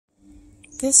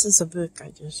This is a book I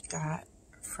just got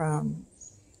from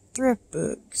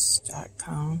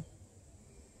thriftbooks.com.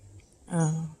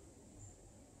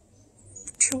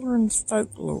 Children's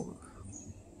folklore.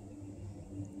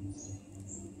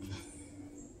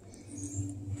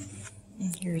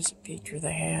 And here's a picture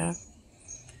they have.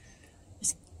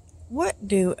 What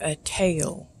do a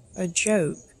tale, a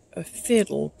joke, a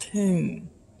fiddle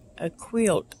tune, a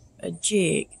quilt, a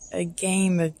jig, a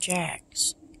game of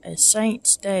jacks, a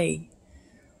Saint's Day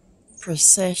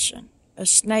procession, a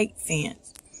snake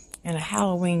fence, and a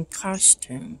Halloween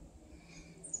costume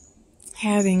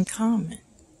have in common?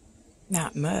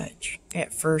 Not much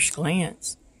at first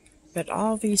glance, but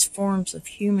all these forms of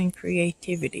human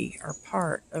creativity are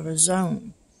part of a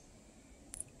zone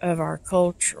of our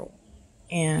cultural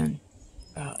and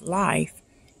life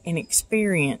and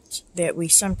experience that we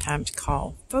sometimes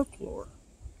call folklore.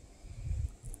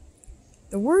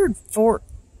 The word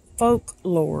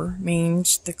folklore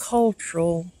means the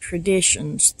cultural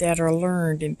traditions that are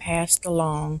learned and passed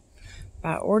along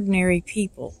by ordinary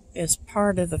people as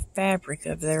part of the fabric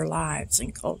of their lives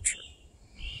and culture.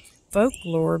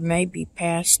 Folklore may be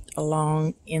passed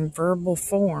along in verbal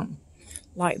form,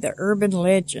 like the urban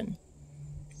legend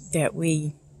that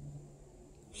we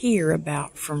hear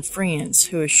about from friends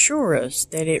who assure us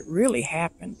that it really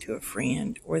happened to a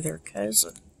friend or their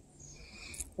cousin.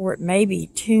 Or it may be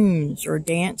tunes or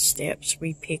dance steps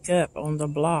we pick up on the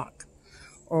block,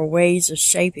 or ways of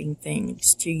shaping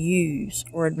things to use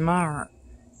or admire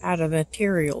out of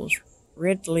materials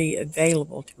readily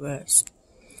available to us,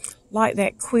 like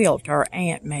that quilt our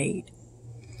aunt made.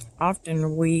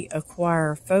 Often we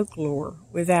acquire folklore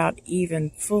without even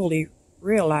fully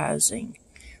realizing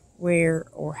where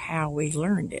or how we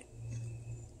learned it.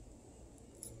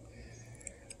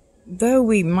 Though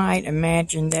we might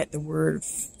imagine that the word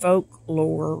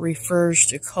folklore refers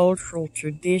to cultural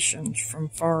traditions from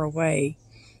far away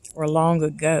or long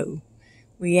ago,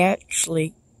 we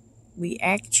actually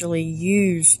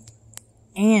use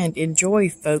and enjoy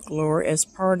folklore as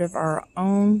part of our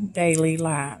own daily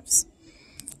lives.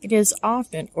 It is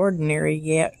often ordinary,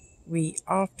 yet we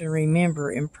often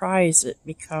remember and prize it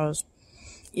because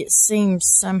it seems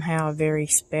somehow very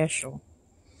special.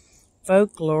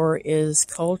 Folklore is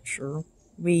culture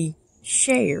we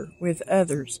share with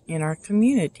others in our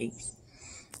communities.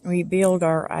 We build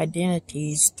our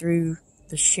identities through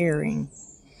the sharing.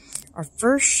 Our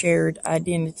first shared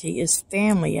identity is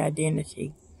family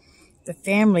identity. The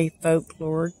family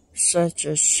folklore, such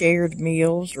as shared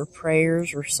meals or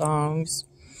prayers or songs,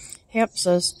 helps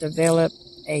us develop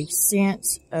a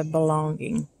sense of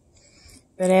belonging.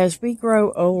 But as we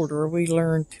grow older, we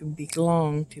learn to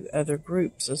belong to other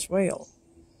groups as well.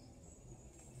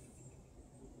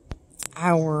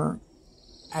 Our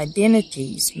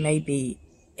identities may be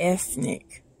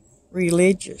ethnic,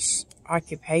 religious,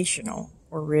 occupational,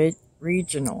 or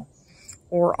regional,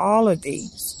 or all of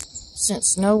these,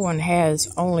 since no one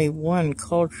has only one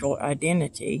cultural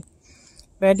identity.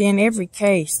 But in every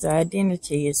case, the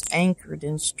identity is anchored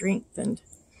and strengthened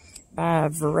by a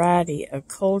variety of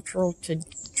cultural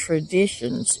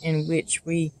traditions in which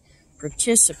we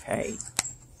participate.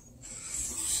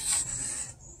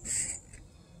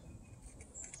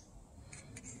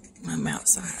 I'm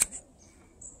outside.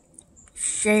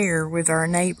 Share with our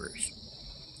neighbors.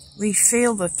 We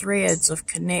feel the threads of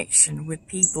connection with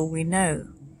people we know,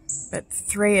 but the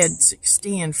threads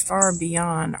extend far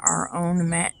beyond our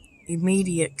own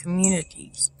immediate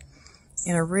communities.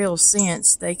 In a real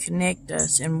sense, they connect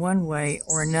us in one way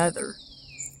or another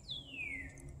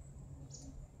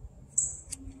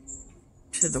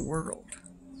to the world.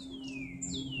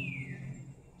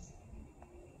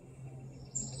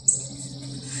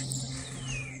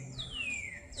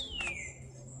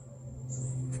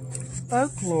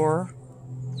 Folklore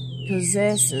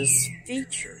possesses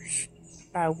features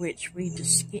by which we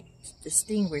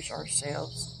distinguish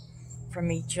ourselves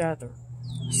from each other.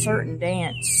 A certain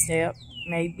dance step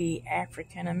may be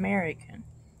African American,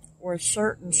 or a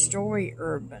certain story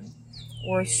urban,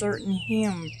 or a certain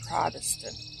hymn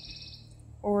Protestant,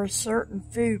 or a certain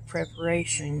food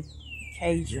preparation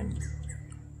Cajun.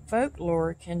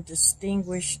 Folklore can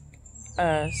distinguish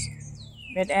us,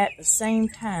 but at the same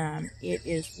time, it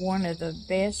is one of the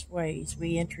best ways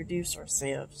we introduce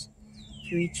ourselves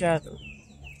to each other.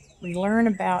 We learn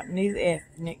about new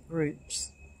ethnic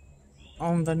groups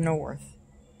on the North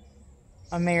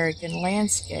American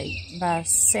landscape by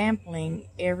sampling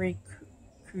every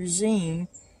cuisine,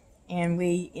 and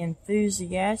we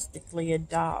enthusiastically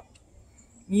adopt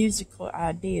musical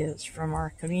ideas from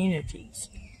our communities.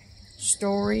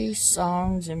 Stories,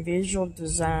 songs, and visual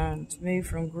designs move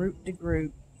from group to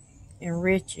group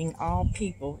enriching all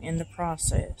people in the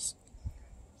process.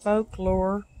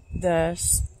 Folklore,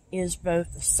 thus, is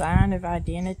both a sign of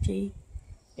identity,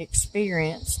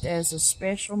 experienced as a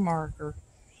special marker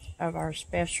of our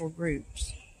special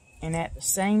groups, and at the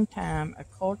same time a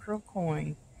cultural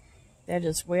coin that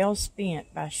is well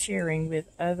spent by sharing with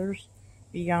others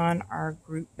beyond our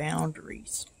group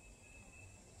boundaries.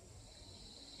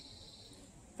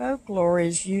 Folklore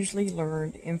is usually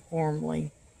learned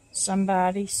informally.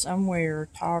 Somebody somewhere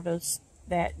taught us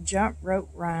that jump rope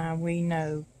rhyme we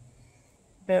know,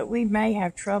 but we may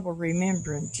have trouble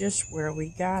remembering just where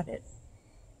we got it.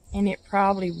 And it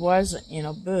probably wasn't in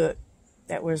a book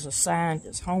that was assigned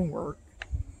as homework.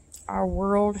 Our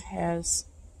world has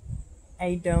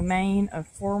a domain of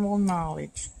formal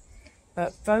knowledge,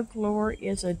 but folklore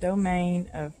is a domain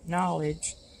of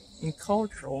knowledge and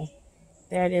cultural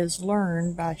that is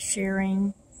learned by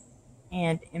sharing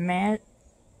and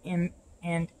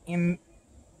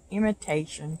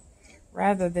imitation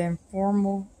rather than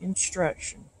formal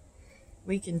instruction.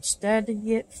 We can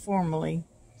study it formally.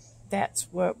 That's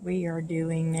what we are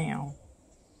doing now.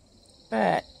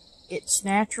 But its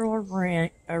natural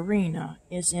arena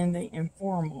is in the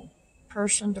informal,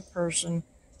 person-to-person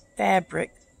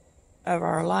fabric of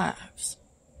our lives.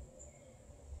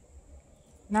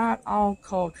 Not all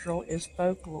culture is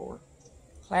folklore.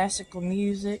 Classical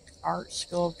music, art,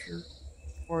 sculpture,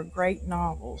 or great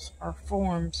novels are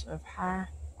forms of high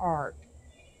art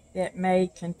that may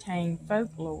contain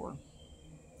folklore,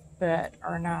 but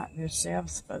are not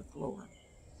themselves folklore.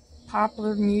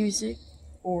 Popular music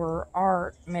or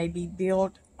art may be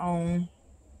built on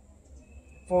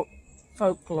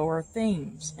folklore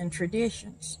themes and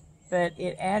traditions, but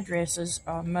it addresses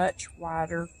a much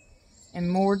wider and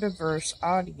more diverse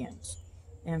audience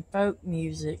than folk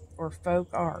music or folk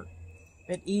art.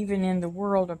 But even in the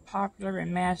world of popular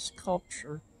and mass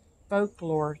culture,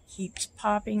 folklore keeps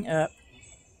popping up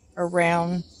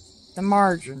around the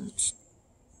margins.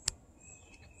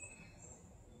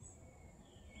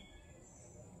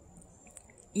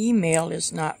 Email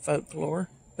is not folklore,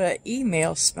 but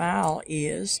email smile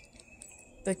is.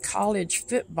 The college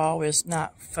football is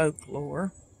not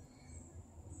folklore,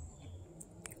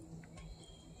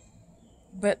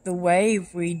 but the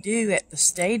wave we do at the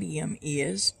stadium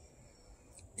is.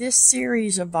 This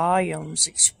series of volumes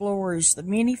explores the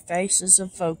many faces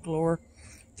of folklore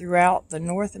throughout the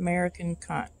North American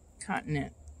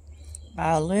continent.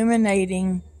 By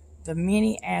illuminating the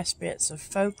many aspects of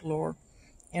folklore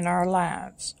in our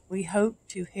lives, we hope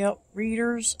to help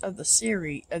readers of this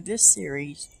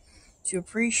series to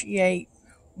appreciate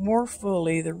more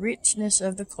fully the richness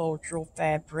of the cultural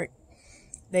fabric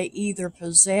they either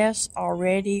possess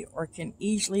already or can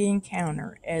easily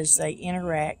encounter as they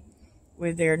interact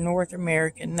with their North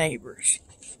American neighbors.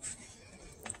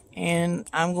 And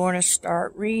I'm going to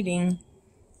start reading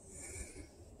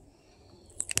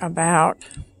about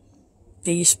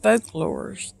these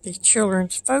folklores, these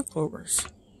children's folklores.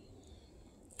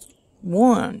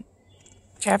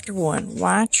 Chapter 1,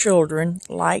 Why Children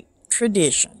Like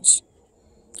Traditions,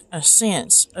 a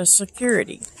Sense of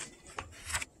Security.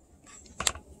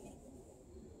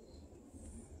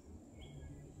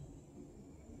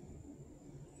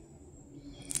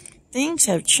 Things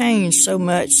have changed so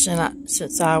much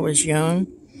since I was young.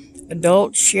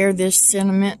 Adults share this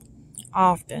sentiment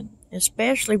often,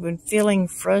 especially when feeling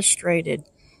frustrated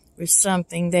with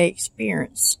something they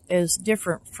experience as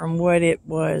different from what it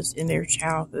was in their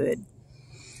childhood.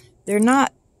 They're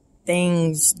not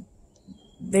things,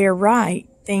 they're right,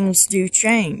 things do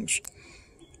change.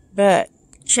 But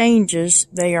changes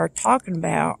they are talking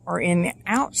about are in the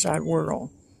outside world,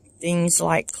 things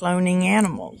like cloning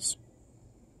animals,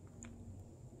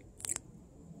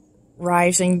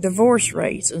 rising divorce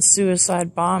rates, and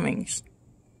suicide bombings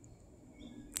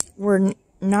were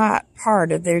not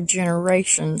part of their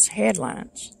generation's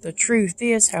headlines. The truth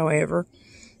is, however,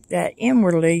 that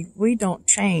inwardly we don't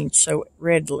change so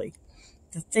readily.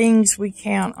 The things we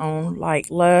count on,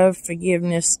 like love,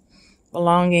 forgiveness,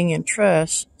 belonging, and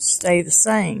trust, stay the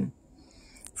same.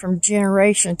 From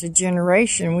generation to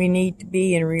generation, we need to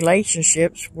be in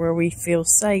relationships where we feel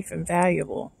safe and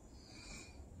valuable.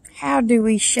 How do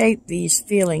we shape these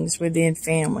feelings within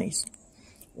families?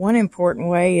 One important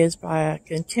way is by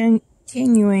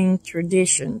continuing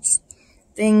traditions,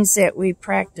 things that we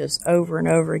practice over and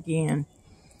over again.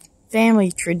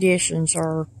 Family traditions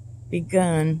are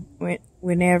begun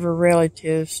whenever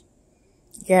relatives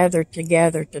gather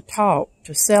together to talk,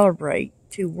 to celebrate,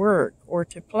 to work, or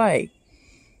to play.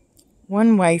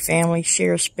 One way families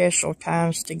share special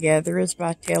times together is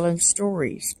by telling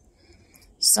stories.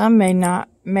 Some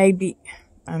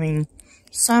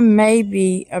Some may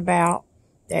be about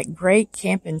that great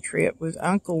camping trip with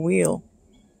Uncle Will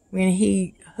when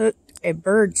he hooked a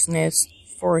bird's nest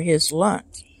for his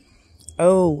lunch.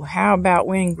 Oh, how about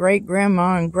when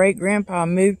Great-Grandma and Great-Grandpa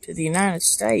moved to the United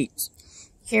States,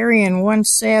 carrying one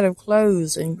set of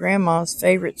clothes and Grandma's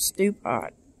favorite stew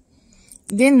pot.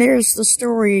 Then there's the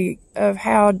story of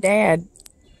how Dad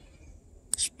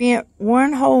spent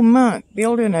one whole month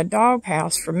building a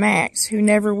doghouse for Max, who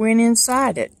never went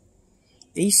inside it.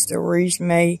 These stories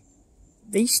bring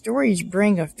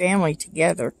a family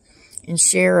together and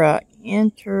share a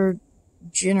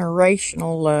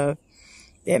intergenerational love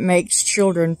that makes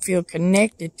children feel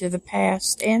connected to the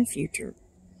past and future.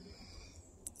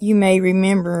 You may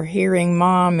remember hearing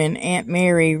Mom and Aunt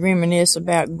Mary reminisce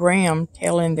about Graham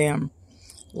telling them,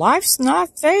 "Life's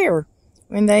not fair,"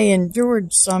 when they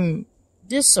endured some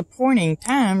disappointing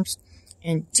times.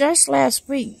 And just last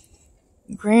week,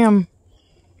 Graham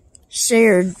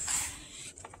shared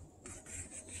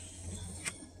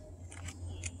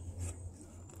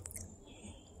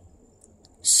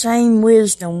same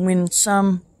wisdom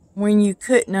when you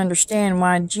couldn't understand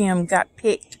why Jim got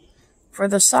picked for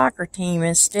the soccer team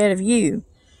instead of you.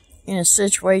 In a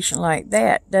situation like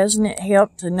that, doesn't it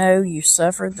help to know you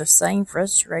suffered the same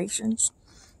frustrations,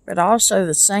 but also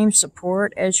the same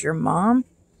support as your mom?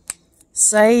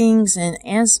 Sayings and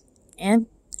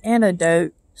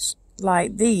anecdotes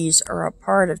like these are a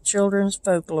part of children's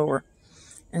folklore,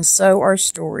 and so are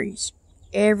stories.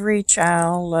 Every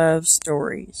child loves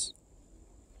stories.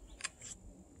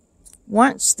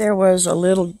 Once there was a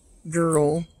little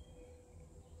girl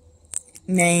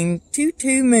named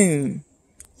Too-too-moo.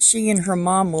 She and her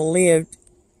mama lived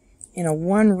in a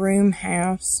one-room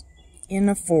house in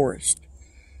a forest.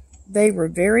 They were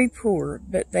very poor,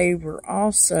 but they were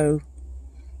also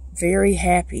very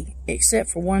happy,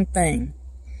 except for one thing.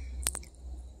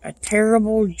 A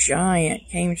terrible giant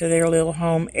came to their little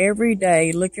home every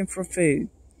day looking for food.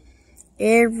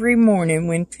 Every morning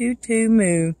when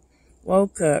Too-too-moo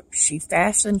woke up, she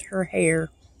fastened her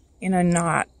hair in a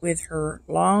knot with her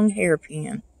long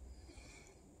hairpin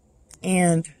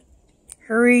and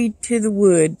hurried to the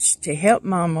woods to help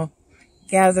Mama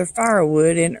gather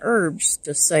firewood and herbs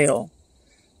to sell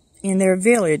in their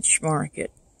village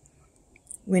market.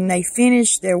 When they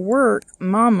finished their work,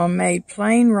 Mama made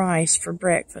plain rice for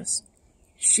breakfast.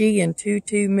 She and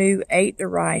Too-too-moo ate the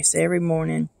rice every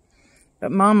morning,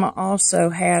 but Mama also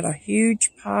had a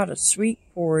huge pot of sweet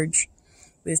porridge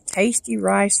with tasty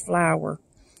rice flour,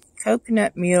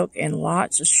 coconut milk, and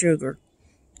lots of sugar.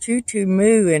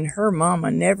 Too-too-moo and her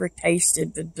mama never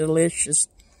tasted the delicious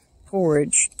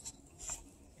porridge.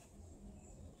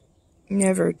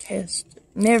 Never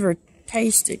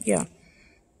tasted, yeah.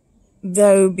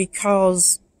 Though,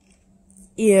 because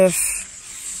if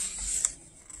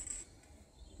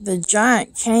the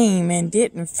giant came and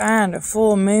didn't find a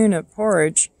full moon of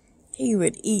porridge, he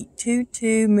would eat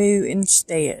Too-too-moo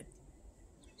instead.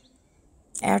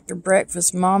 After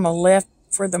breakfast, Mama left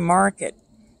for the market.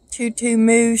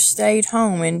 Too-too-moo stayed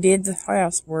home and did the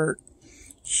housework.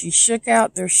 She shook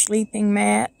out their sleeping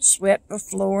mat, swept the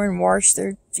floor, and washed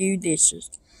their few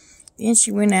dishes. Then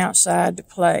she went outside to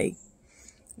play.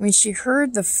 When she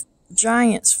heard the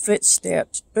giant's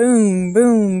footsteps, boom,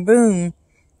 boom, boom,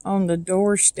 on the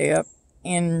doorstep,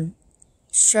 and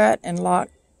shut and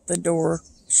locked the door,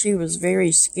 she was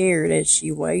very scared as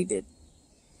she waited.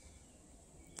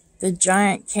 The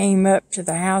giant came up to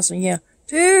the house and yelled,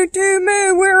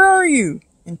 "Too-too-moo, where are you?"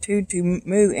 And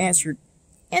Too-too-moo answered,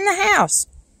 "In the house."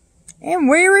 "And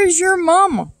where is your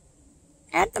mama?"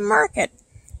 "At the market."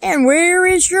 "And where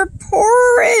is your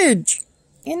porridge?"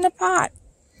 "In the pot."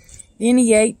 Then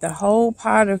he ate the whole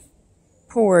pot of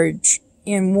porridge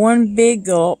in one big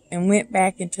gulp and went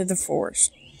back into the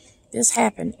forest. This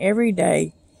happened every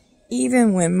day,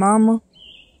 even when Mama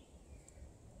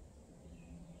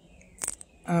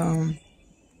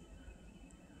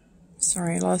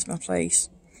sorry, I lost my place.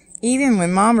 Even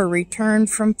when Mama returned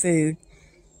from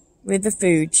with the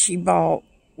food she bought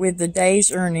with the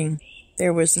day's earning,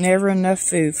 there was never enough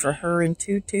food for her and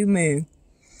Too-too-moo.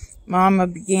 Mama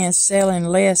began selling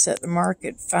less at the market,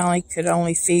 and finally could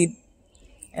only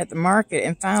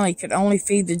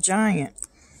feed the giant.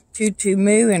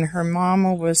 Too-too-moo and her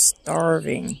mama was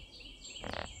starving.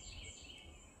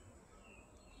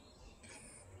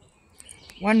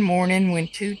 One morning when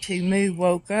Too-too-moo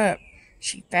woke up,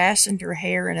 she fastened her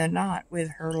hair in a knot with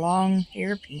her long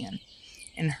hairpin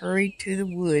and hurried to the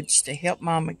woods to help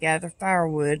Mama gather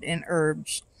firewood and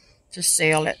herbs to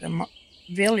sell at the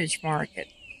village market.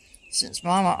 Since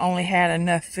Mama only had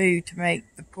enough food to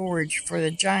make the porridge for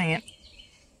the giant,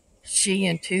 she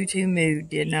and Too-too-moo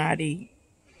did not eat.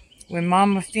 When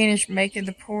Mama finished making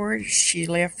the porridge, she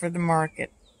left for the market.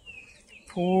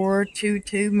 Poor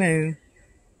Too-too-moo.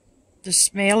 The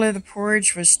smell of the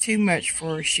porridge was too much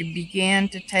for her. She began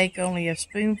to take only a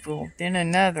spoonful, then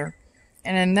another,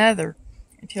 and another,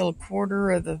 until a quarter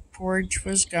of the porridge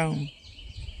was gone.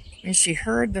 When she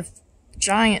heard the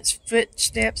giant's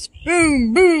footsteps,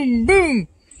 boom, boom, boom,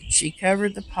 she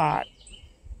covered the pot,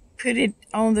 put it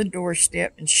on the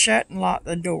doorstep, and shut and locked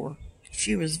the door.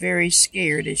 She was very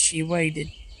scared as she waited.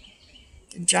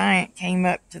 The giant came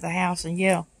up to the house and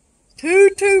yelled,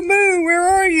 "Too-too-moo, where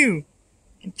are you?"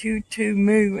 And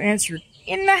Too-too-moo answered,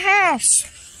 "In the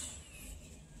house."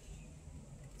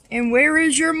 "And where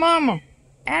is your mama?"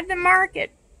 "At the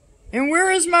market." "And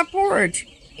where is my porridge?"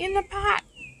 "In the pot."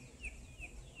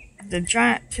 The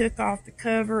giant took off the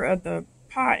cover of the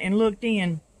pot and looked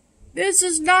in. "This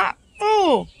is not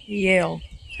full," he yelled.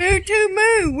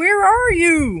 "Too-too-moo, where are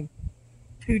you?"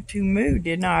 Too-too-moo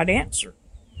did not answer.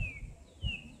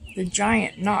 The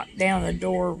giant knocked down the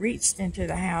door, reached into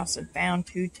the house, and found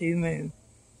Too-too-moo.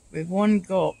 With one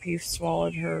gulp, he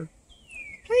swallowed her.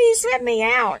 "Please let me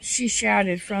out," she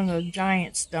shouted from the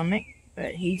giant's stomach,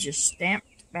 but he just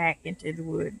stamped back into the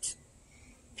woods.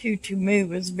 Too-too-moo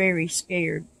was very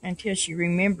scared until she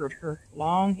remembered her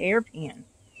long hairpin.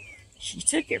 She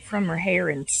took it from her hair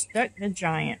and stuck the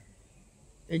giant.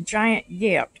 The giant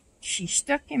yelped. She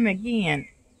stuck him again.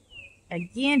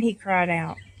 Again he cried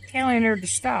out, telling her to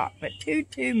stop, but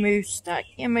Too-too-moo stuck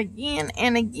him again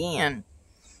and again.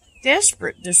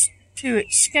 Desperate to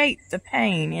escape the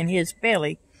pain in his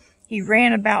belly, he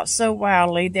ran about so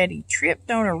wildly that he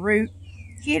tripped on a root,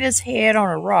 hit his head on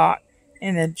a rock,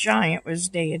 and the giant was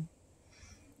dead.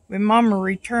 When Mama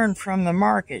returned from the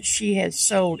market, she had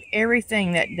sold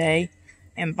everything that day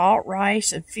and bought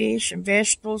rice and fish and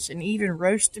vegetables and even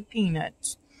roasted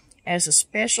peanuts as a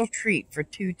special treat for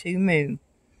Too-too-moo.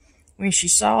 When she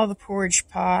saw the porridge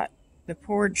pot, the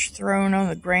porridge thrown on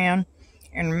the ground,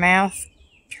 and her mouth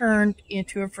turned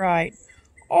into a fright.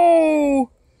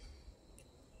 "Oh!"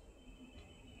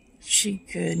 She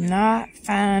could not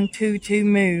find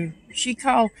Too-too-moo. She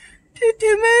called,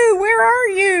 "Too-too-moo, where are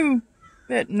you?"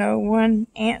 But no one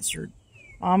answered.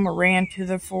 Mama ran to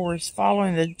the forest,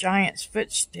 following the giant's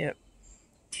footsteps,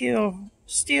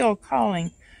 still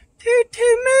calling,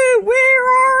 "Too-too-moo, where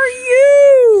are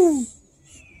you?"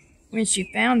 When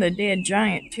she found the dead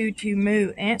giant,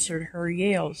 Too-too-moo answered her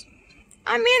yells.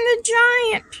 "I'm in the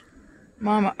giant."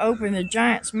 Mama opened the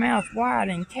giant's mouth wide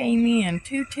and came in.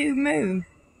 Too-too-moo.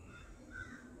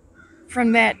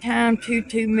 From that time,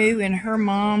 Too-too-moo and her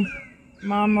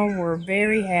mama were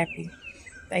very happy.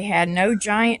 They had no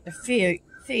giant to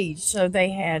feed, so they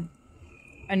had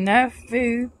enough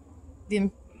food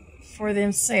for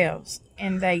themselves,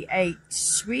 and they ate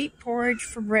sweet porridge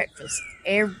for breakfast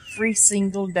every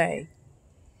single day.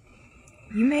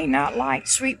 You may not like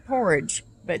sweet porridge,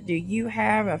 but do you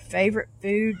have a favorite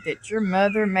food that your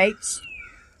mother makes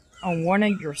on one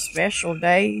of your special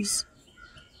days?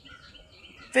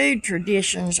 Food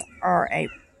traditions are a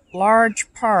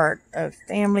large part of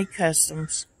family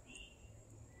customs.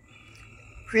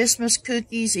 Christmas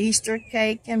cookies, Easter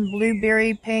cake, and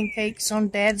blueberry pancakes on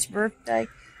Dad's birthday,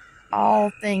 all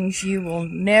things you will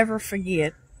never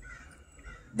forget.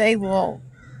 They will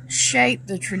shape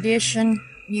the tradition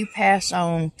you pass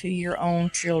on to your own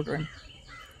children.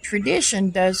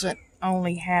 Tradition doesn't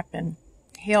only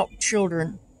help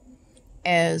children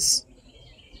as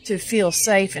to feel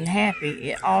safe and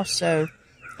happy. It also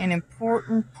an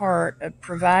important part of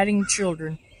providing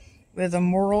children with a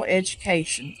moral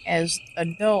education. As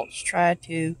adults try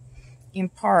to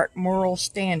impart moral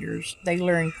standards, they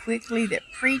learn quickly that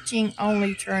preaching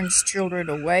only turns children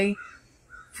away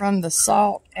from the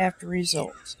sought after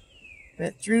results.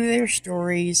 But through their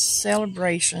stories,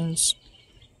 celebrations,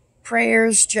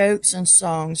 prayers, jokes, and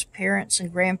songs, parents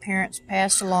and grandparents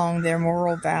pass along their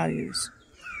moral values.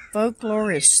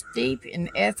 Folklore is steeped in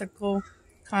ethical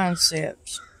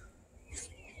concepts.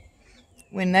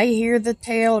 When they hear the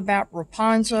tale about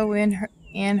Rapunzel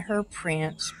and her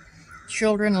prince,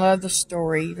 children love the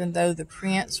story, even though the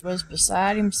prince was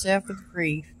beside himself with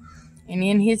grief, and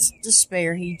in his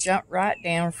despair he jumped right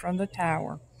down from the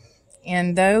tower.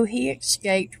 And though he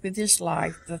escaped with his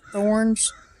life, the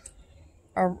thorns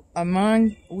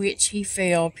among which he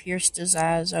fell pierced his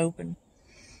eyes open.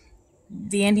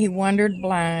 Then he wandered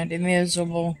blind and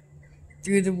miserable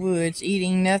through the woods,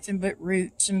 eating nothing but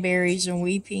roots and berries, and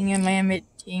weeping and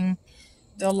lamenting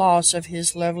the loss of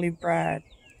his lovely bride.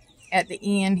 At the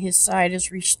end, his sight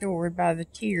is restored by the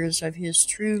tears of his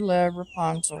true love,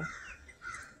 Rapunzel.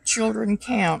 Children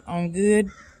count on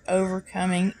good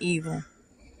overcoming evil.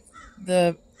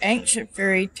 The Ancient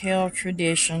fairy tale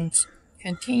traditions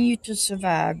continue to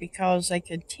survive because they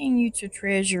continue to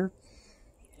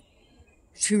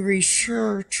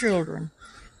reassure children.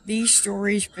 These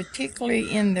stories,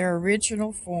 particularly in their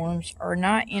original forms, are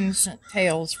not innocent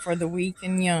tales for the weak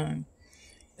and young.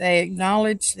 They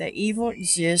acknowledge that evil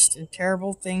exists and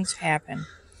terrible things happen,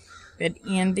 but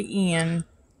in the end,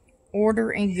 order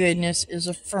and goodness is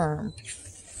affirmed.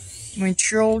 When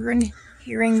children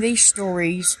hearing these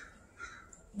stories,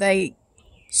 they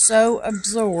so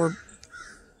absorb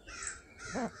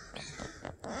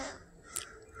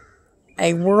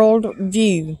a world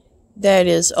view that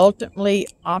is ultimately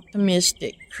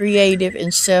optimistic, creative,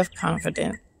 and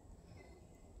self-confident.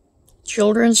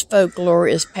 Children's folklore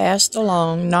is passed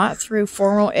along not through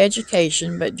formal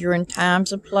education, but during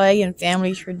times of play and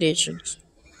family traditions.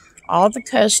 All the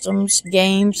customs,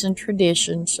 games, and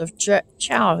traditions of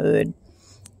childhood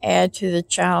add to the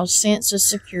child's sense of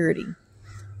security.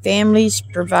 Families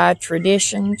provide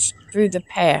traditions through the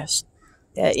past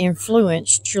that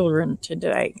influence children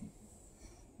today.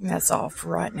 And that's all for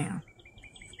right now.